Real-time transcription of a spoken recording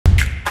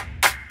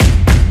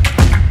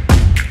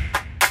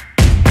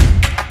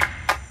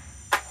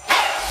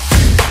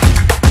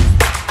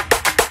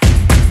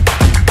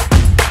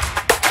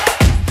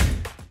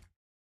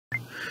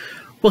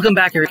Welcome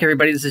back,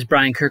 everybody. This is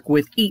Brian Kirk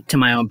with Eat to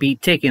My Own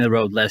Beat, taking the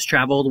road less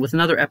traveled with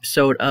another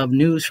episode of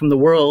News from the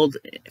World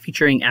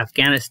featuring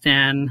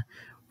Afghanistan.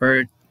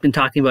 We've been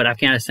talking about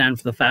Afghanistan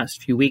for the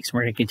past few weeks, and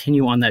we're going to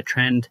continue on that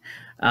trend.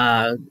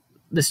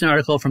 This is an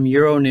article from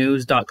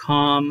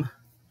Euronews.com.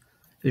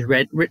 It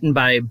was written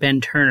by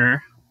Ben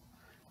Turner.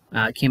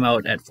 It came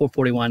out at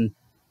 4:41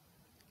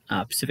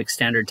 Pacific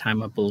Standard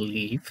Time, I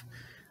believe.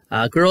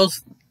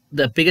 Girls,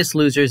 the biggest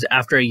losers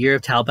after a year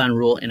of Taliban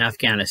rule in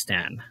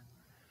Afghanistan.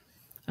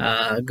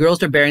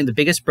 Girls are bearing the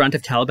biggest brunt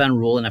of Taliban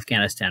rule in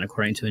Afghanistan,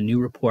 according to a new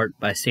report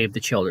by Save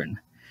the Children.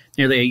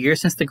 Nearly a year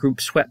since the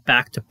group swept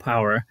back to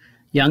power,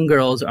 young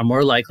girls are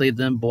more likely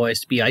than boys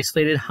to be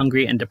isolated,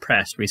 hungry, and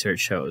depressed, research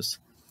shows.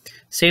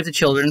 Save the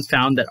Children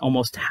found that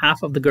almost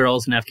half of the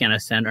girls in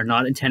Afghanistan are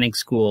not attending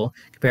school,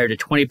 compared to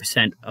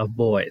 20% of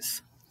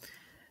boys.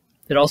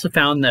 It also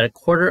found that a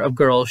quarter of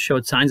girls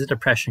showed signs of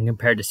depression,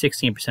 compared to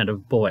 16%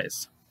 of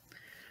boys.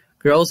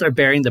 Girls are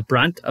bearing the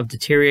brunt of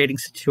deteriorating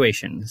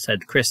situation,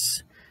 said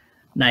Chris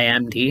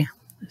Nyamdi,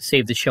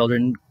 Save the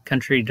Children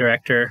country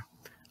director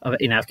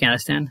in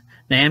Afghanistan.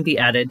 Nyamdi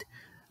added,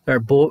 "They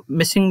are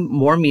missing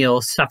more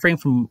meals, suffering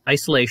from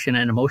isolation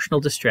and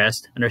emotional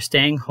distress, and are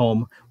staying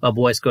home while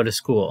boys go to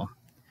school.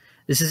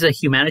 This is a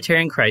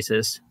humanitarian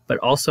crisis, but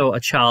also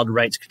a child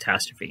rights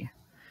catastrophe."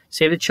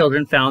 Save the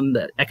Children found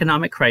that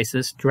economic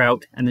crisis,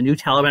 drought, and the new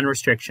Taliban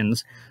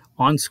restrictions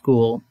on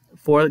school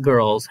for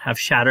girls have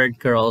shattered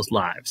girls'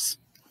 lives.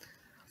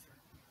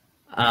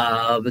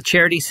 The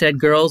charity said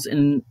girls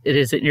it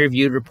is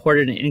interviewed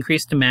reported an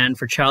increased demand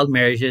for child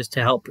marriages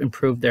to help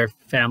improve their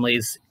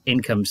families'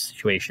 income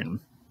situation.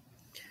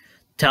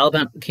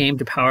 Taliban came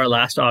to power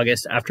last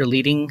August after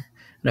leading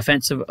an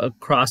offensive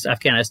across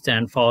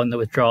Afghanistan following the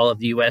withdrawal of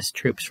the U.S.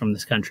 troops from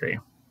this country.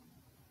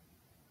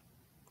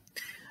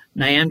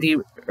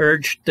 Nyamdi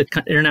urged the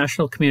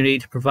international community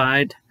to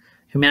provide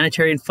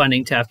humanitarian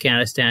funding to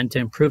Afghanistan to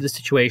improve the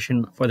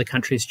situation for the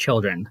country's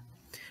children.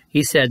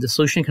 He said the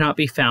solution cannot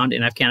be found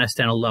in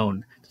Afghanistan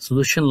alone. The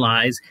solution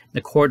lies in the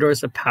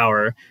corridors of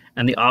power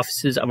and the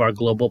offices of our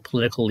global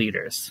political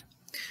leaders.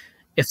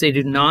 If they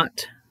do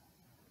not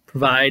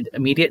provide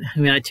immediate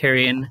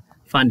humanitarian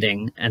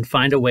funding and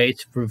find a way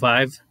to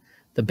revive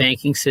the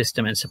banking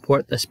system and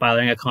support the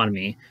spiraling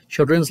economy,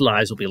 children's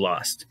lives will be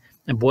lost,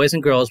 and boys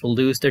and girls will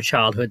lose their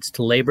childhoods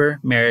to labor,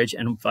 marriage,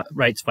 and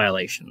rights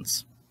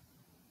violations.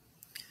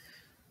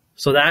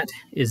 So that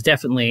is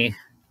definitely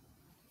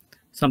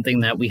something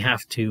that we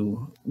have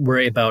to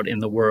worry about in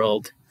the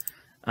world.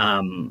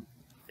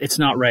 It's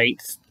not right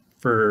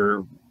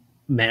for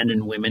men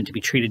and women to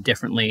be treated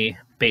differently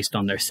based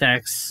on their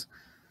sex,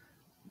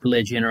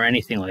 religion, or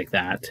anything like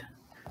that.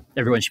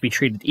 Everyone should be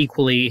treated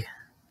equally.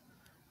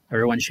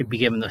 Everyone should be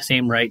given the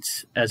same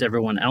rights as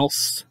everyone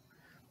else.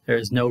 There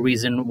is no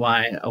reason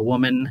why a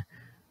woman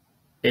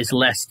is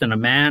less than a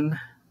man.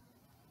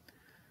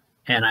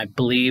 And I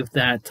believe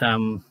that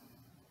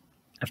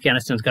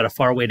Afghanistan's got a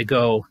far way to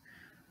go,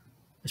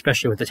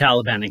 especially with the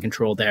Taliban in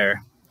control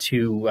there,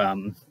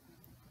 to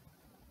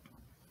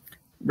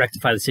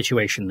rectify the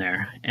situation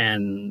there.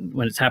 And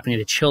when it's happening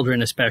to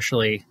children,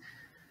 especially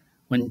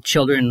when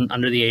children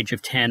under the age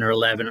of 10 or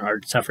 11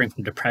 are suffering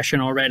from depression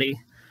already,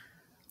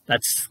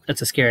 that's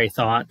a scary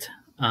thought.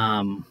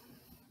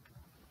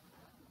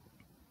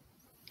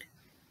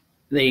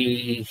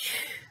 They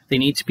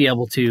need to be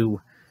able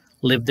to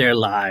live their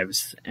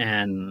lives,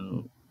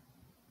 and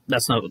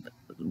that's not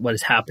what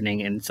is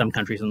happening in some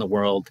countries in the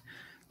world,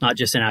 not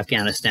just in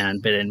Afghanistan,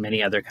 but in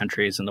many other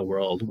countries in the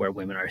world where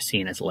women are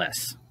seen as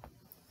less.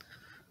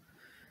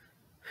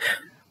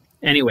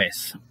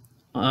 Anyways,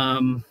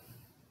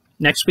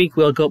 next week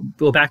we'll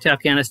go back to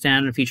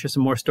Afghanistan and feature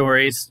some more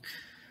stories.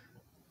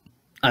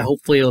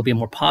 Hopefully it'll be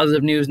more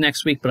positive news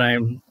next week, but I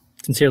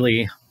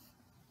sincerely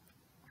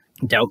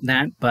doubt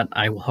that, but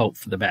I will hope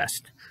for the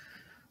best.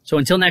 So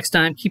until next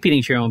time, keep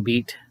eating to your own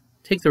beat,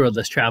 take the road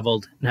less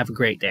traveled, and have a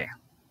great day.